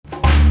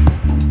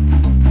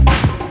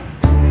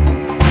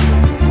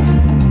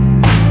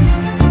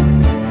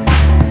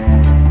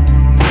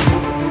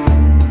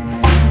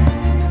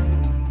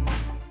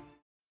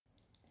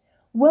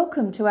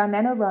Welcome to our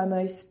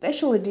NaNoWriMo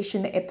special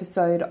edition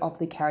episode of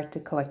the Character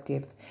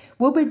Collective.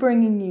 We'll be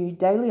bringing you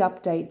daily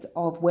updates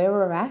of where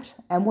we're at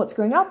and what's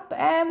going up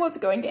and what's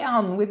going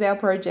down with our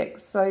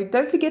projects. So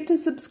don't forget to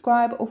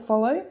subscribe or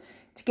follow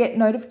to get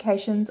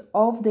notifications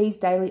of these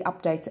daily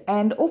updates,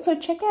 and also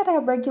check out our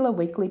regular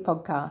weekly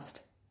podcast.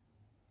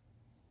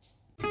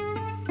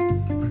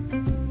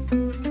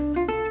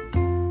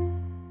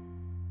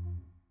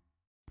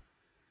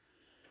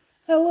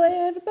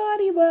 Hello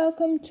everybody,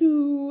 welcome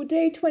to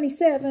day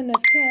 27 of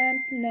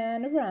Camp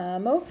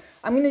NaNoWriMo.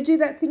 I'm going to do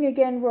that thing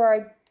again where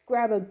I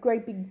grab a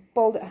great big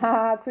boulder.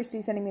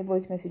 Christy's sending me a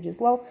voice message as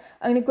well.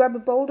 I'm going to grab a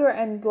boulder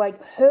and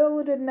hurl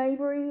it at an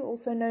Avery,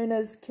 also known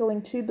as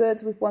killing two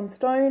birds with one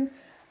stone.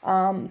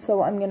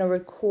 So I'm going to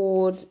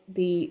record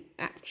the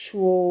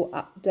actual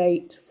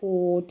update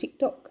for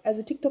TikTok as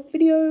a TikTok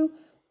video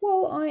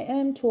while I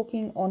am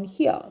talking on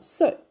here.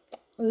 So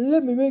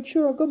let me make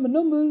sure I got my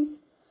numbers.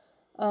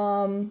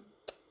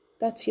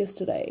 That's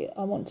yesterday.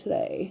 I want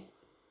today.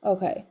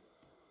 Okay.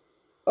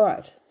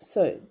 Alright,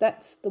 so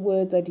that's the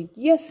words I did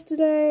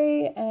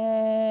yesterday.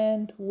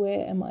 And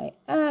where am I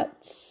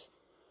at?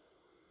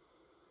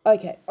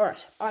 Okay,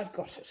 alright. I've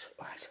got it.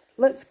 Alright,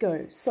 let's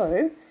go.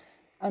 So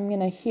I'm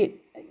going to hit...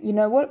 You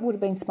know what? It would have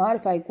been smart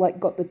if I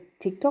got the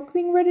TikTok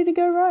thing ready to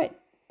go, right?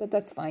 But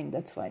that's fine.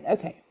 That's fine.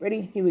 Okay,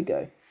 ready? Here we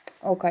go.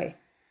 Okay.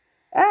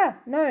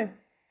 No.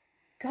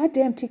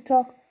 Goddamn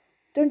TikTok.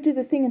 Don't do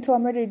the thing until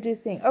I'm ready to do the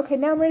thing. Okay,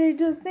 now I'm ready to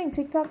do the thing.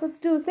 TikTok, let's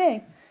do the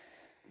thing.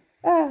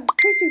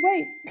 Chrissy,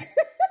 wait.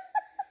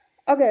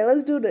 Okay,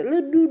 let's do it.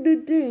 Let's do the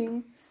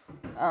thing.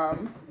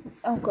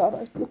 Oh God,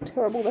 I look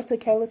terrible. That's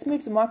okay. Let's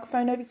move the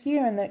microphone over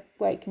here and that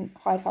way it can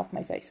hide half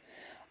my face.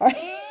 All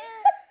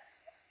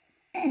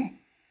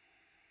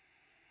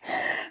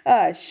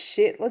right.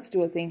 Shit. Let's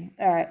do a thing.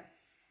 All right.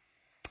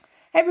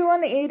 Hey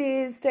everyone, it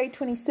is day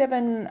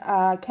 27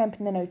 Camp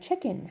Nano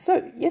check-in.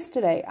 So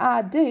yesterday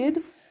I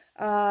did...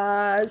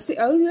 I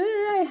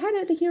had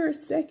it here a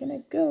second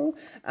ago.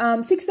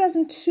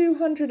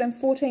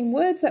 6,214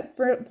 words. That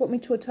brought me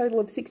to a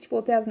total of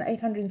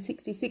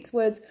 64,866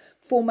 words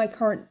for my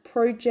current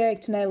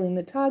project, Nailing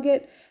the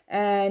Target,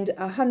 and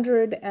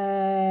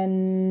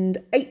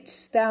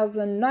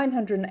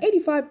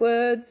 108,985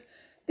 words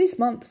this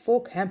month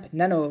for Camp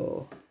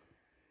Nano.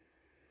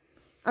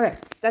 Okay,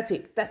 that's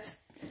it. That's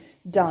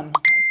done.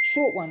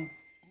 Short one.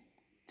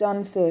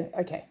 Done for...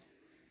 Okay.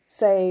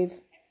 Save.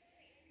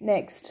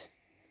 Next.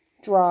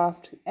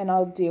 Draft, and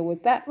I'll deal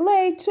with that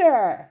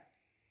later.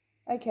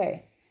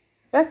 Okay,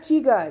 back to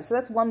you guys. So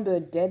that's one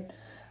bird dead.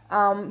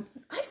 I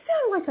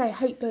sound like I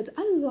hate birds.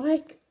 I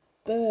like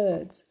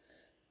birds.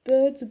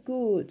 Birds are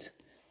good.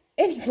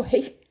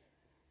 Anyway,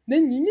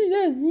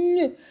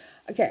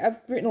 okay, I've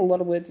written a lot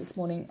of words this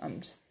morning.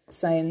 I'm just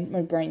saying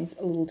my brain's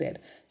a little dead.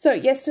 So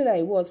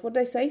yesterday was, what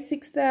did I say?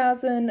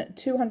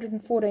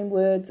 6,214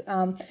 words.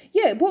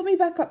 It brought me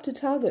back up to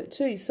target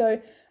too. So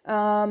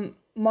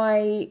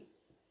my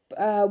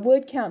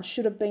word count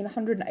should have been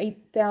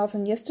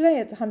 108,000 yesterday.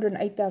 It's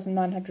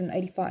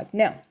 108,985.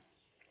 Now,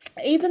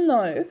 even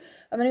though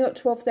I've only got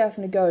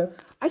 12,000 to go,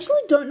 I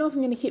actually don't know if I'm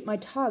going to hit my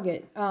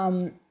target.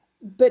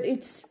 But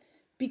it's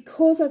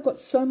because I've got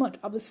so much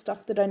other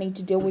stuff that I need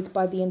to deal with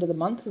by the end of the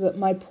month that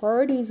my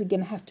priorities are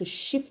going to have to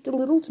shift a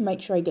little to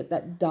make sure I get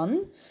that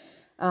done.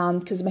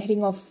 Because I'm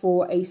heading off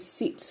for a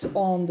sit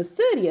on the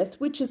 30th,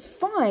 which is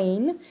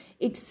fine,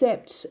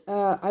 except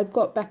I've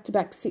got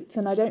back-to-back sits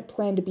and I don't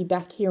plan to be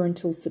back here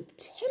until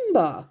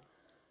September.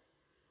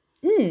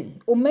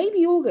 Or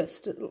maybe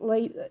August,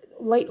 late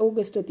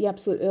August at the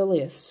absolute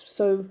earliest.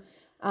 So,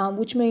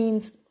 which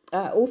means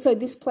also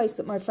this place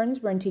that my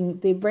friend's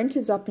renting, the rent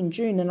is up in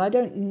June and I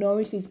don't know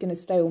if he's going to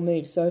stay or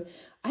move. So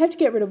I have to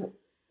get rid of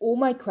all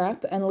my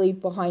crap and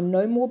leave behind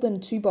no more than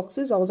 2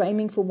 boxes. I was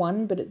aiming for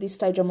 1, but at this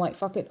stage I'm like,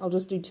 fuck it, I'll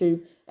just do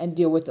 2 and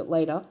deal with it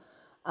later.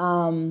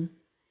 So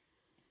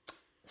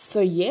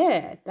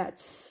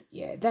there's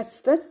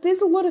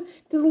a lot of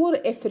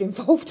effort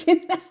involved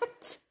in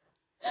that.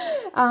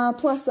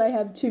 Plus I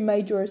have 2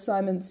 major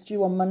assignments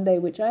due on Monday,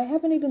 which I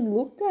haven't even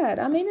looked at.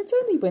 I mean, it's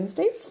only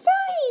Wednesday. It's fine.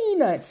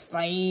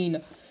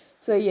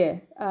 So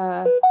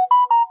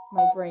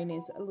my brain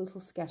is a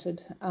little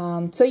scattered.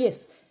 So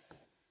yes,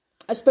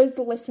 I suppose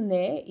the lesson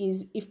there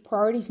is if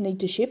priorities need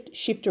to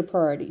shift your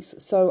priorities.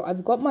 So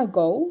I've got my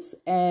goals,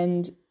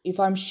 and if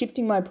I'm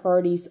shifting my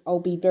priorities, I'll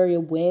be very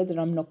aware that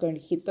I'm not going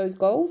to hit those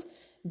goals.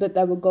 But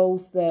they were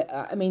goals that,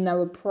 they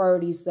were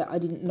priorities that I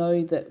didn't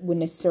know that were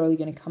necessarily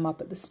going to come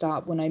up at the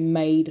start when I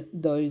made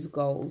those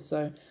goals.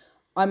 So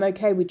I'm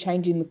okay with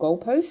changing the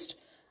goalpost.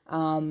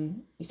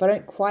 If I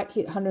don't quite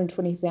hit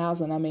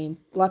 120,000,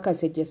 like I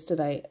said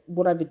yesterday,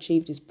 what I've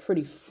achieved is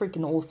pretty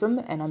freaking awesome,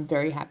 and I'm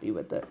very happy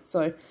with it.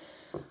 So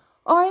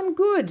I'm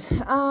good.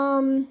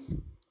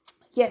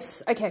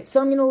 Yes, okay,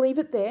 so I'm going to leave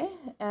it there.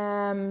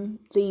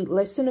 The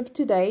lesson of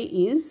today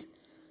is,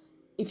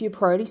 if your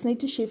priorities need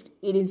to shift,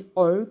 it is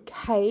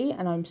okay,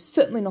 and I'm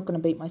certainly not going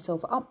to beat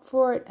myself up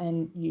for it,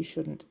 and you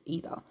shouldn't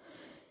either.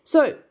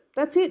 So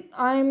that's it.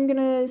 I'm going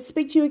to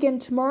speak to you again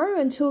tomorrow.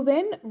 Until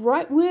then,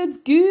 write words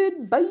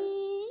good. Bye.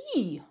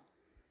 Yee!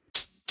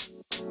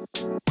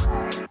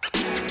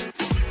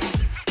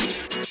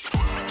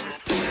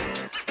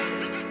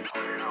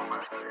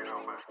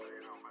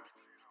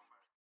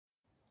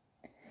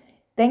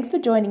 Thanks for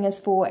joining us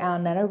for our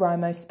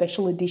NaNoWriMo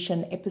special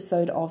edition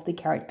episode of the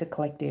Character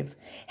Collective.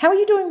 How are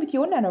you doing with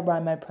your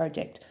NaNoWriMo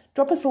project?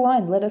 Drop us a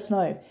line, let us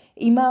know.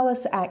 Email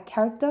us at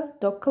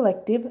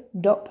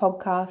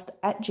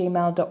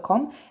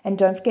character.collective.podcast@gmail.com and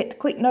don't forget to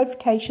click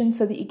notifications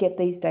so that you get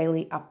these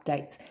daily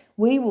updates.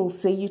 We will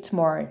see you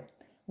tomorrow.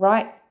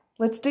 Right,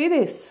 let's do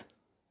this.